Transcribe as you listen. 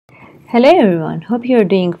Hello everyone, hope you're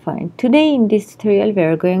doing fine. Today in this tutorial we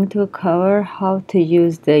are going to cover how to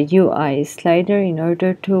use the UI slider in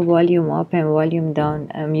order to volume up and volume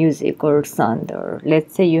down music or sound, or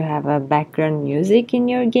let's say you have a background music in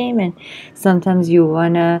your game and sometimes you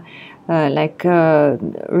wanna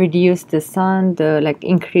reduce the sound, like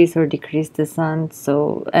increase or decrease the sound.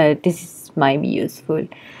 So this might be useful.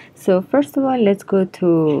 So first of all, let's go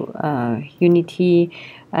to Unity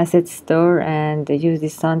Asset Store and use the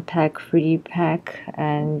sound pack free pack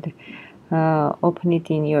and open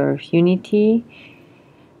it in your Unity.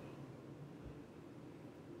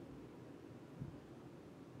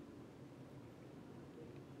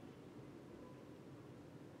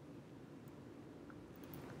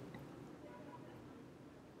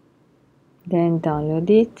 Then download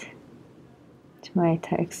it. It might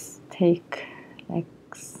take like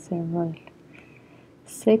several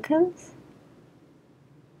seconds.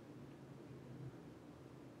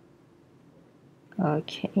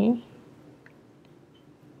 Okay.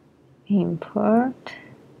 Import.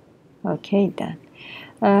 Okay, done.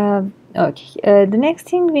 The next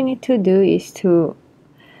thing we need to do is to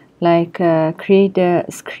create a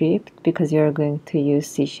script, because you are going to use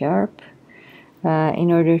C#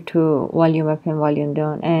 in order to volume up and volume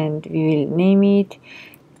down, and we will name it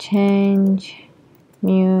change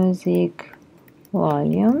music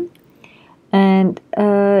volume. And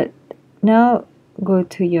now go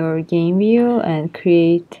to your game view and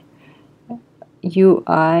create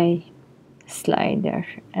UI slider,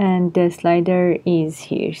 and the slider is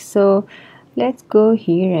here. So let's go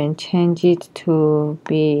here and change it to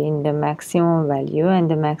be in the maximum value, and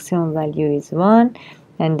the maximum value is 1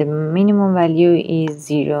 and the minimum value is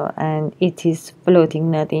 0, and it is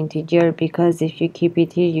floating, not integer, because if you keep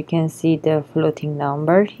it here you can see the floating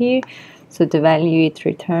number here, so the value it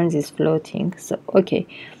returns is floating. So okay,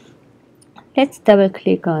 let's double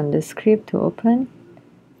click on the script to open.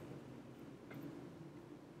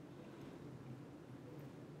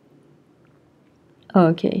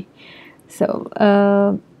 Okay, so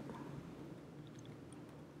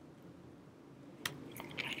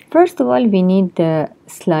first of all, we need the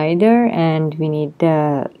slider and we need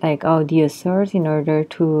the audio source in order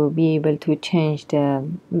to be able to change the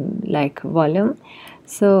volume.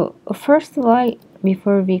 So first of all,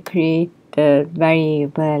 before we create the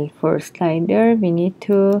variable for slider, we need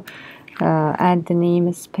to add the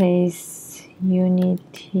namespace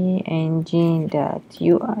Unity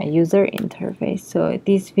engine.ui user interface. So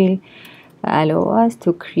this will allow us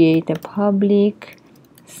to create a public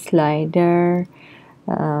slider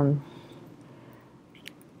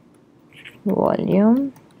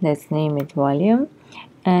volume. Let's name it volume.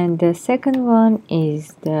 And the second one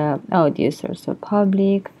is the audio source. So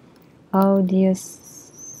public audio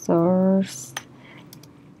source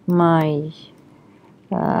my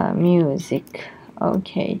music.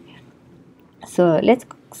 Okay, so let's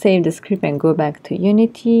save the script and go back to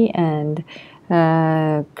Unity, and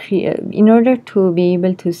in order to be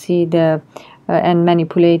able to see the and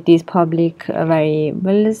manipulate these public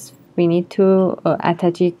variables, we need to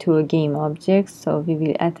attach it to a game object. So we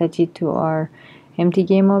will attach it to our empty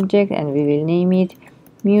game object and we will name it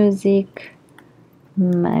music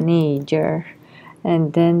manager,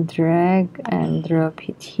 and then drag and drop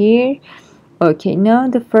it here. Okay, now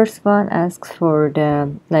the first one asks for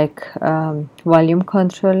the volume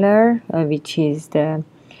controller, which is the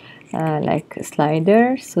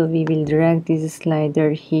slider. So we will drag this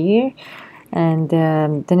slider here, and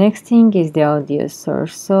the next thing is the audio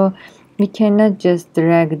source. So we cannot just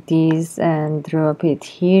drag this and drop it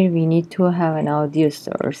here, we need to have an audio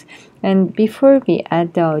source. And before we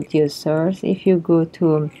add the audio source, if you go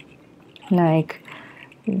to let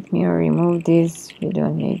me remove this, we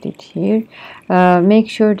don't need it here. Make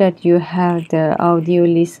sure that you have the audio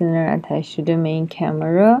listener attached to the main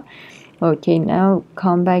camera. Okay, now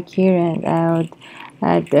come back here and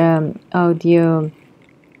add audio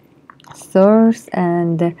source,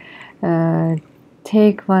 and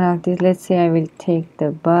take one of these. Let's say I will take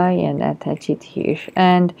the by and attach it here,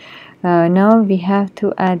 and now we have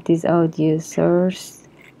to add this audio source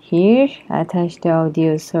here. Attach the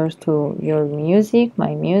audio source to your music,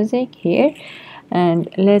 my music here, and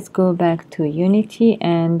let's go back to Unity.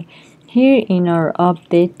 And here in our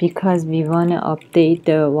update, because we want to update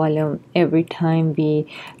the volume every time we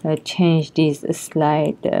change this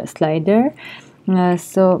slider,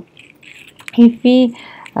 so if we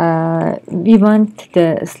want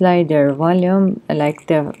the slider volume, like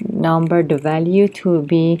the number, the value, to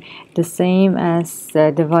be the same as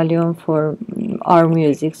the volume for our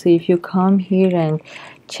music. So if you come here and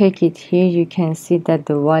check it here, you can see that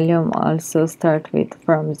the volume also start with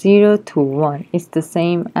from 0 to 1. It's the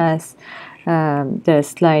same as the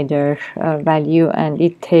slider value, and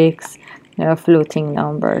it takes floating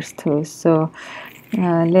numbers too. So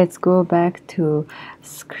let's go back to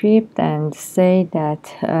script and say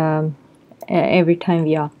that every time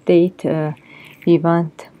we update, we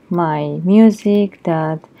want my music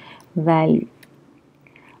that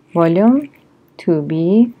volume to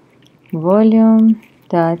be volume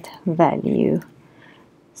dot value.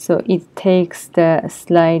 So it takes the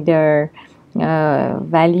slider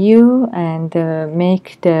value and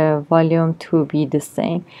make the volume to be the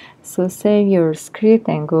same. So save your script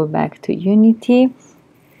and go back to Unity.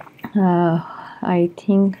 I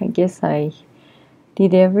guess I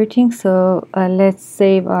did everything. So let's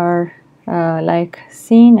save our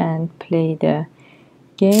scene and play the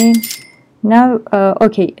game. Now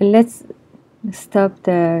okay, let's stop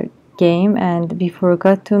the game, and we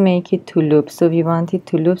forgot to make it to loop, so we want it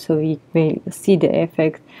to loop so we will see the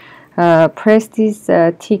effect. Press this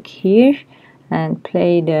tick here and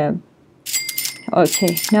play the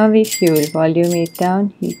okay. Now if you volume it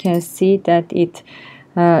down, you can see that it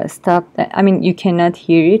stopped. I mean, you cannot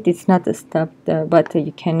hear it, it's not stopped, but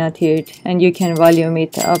you cannot hear it, and you can volume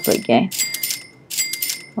it up again.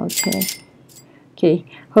 Okay,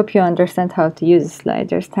 hope you understand how to use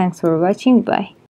sliders. Thanks for watching. Bye.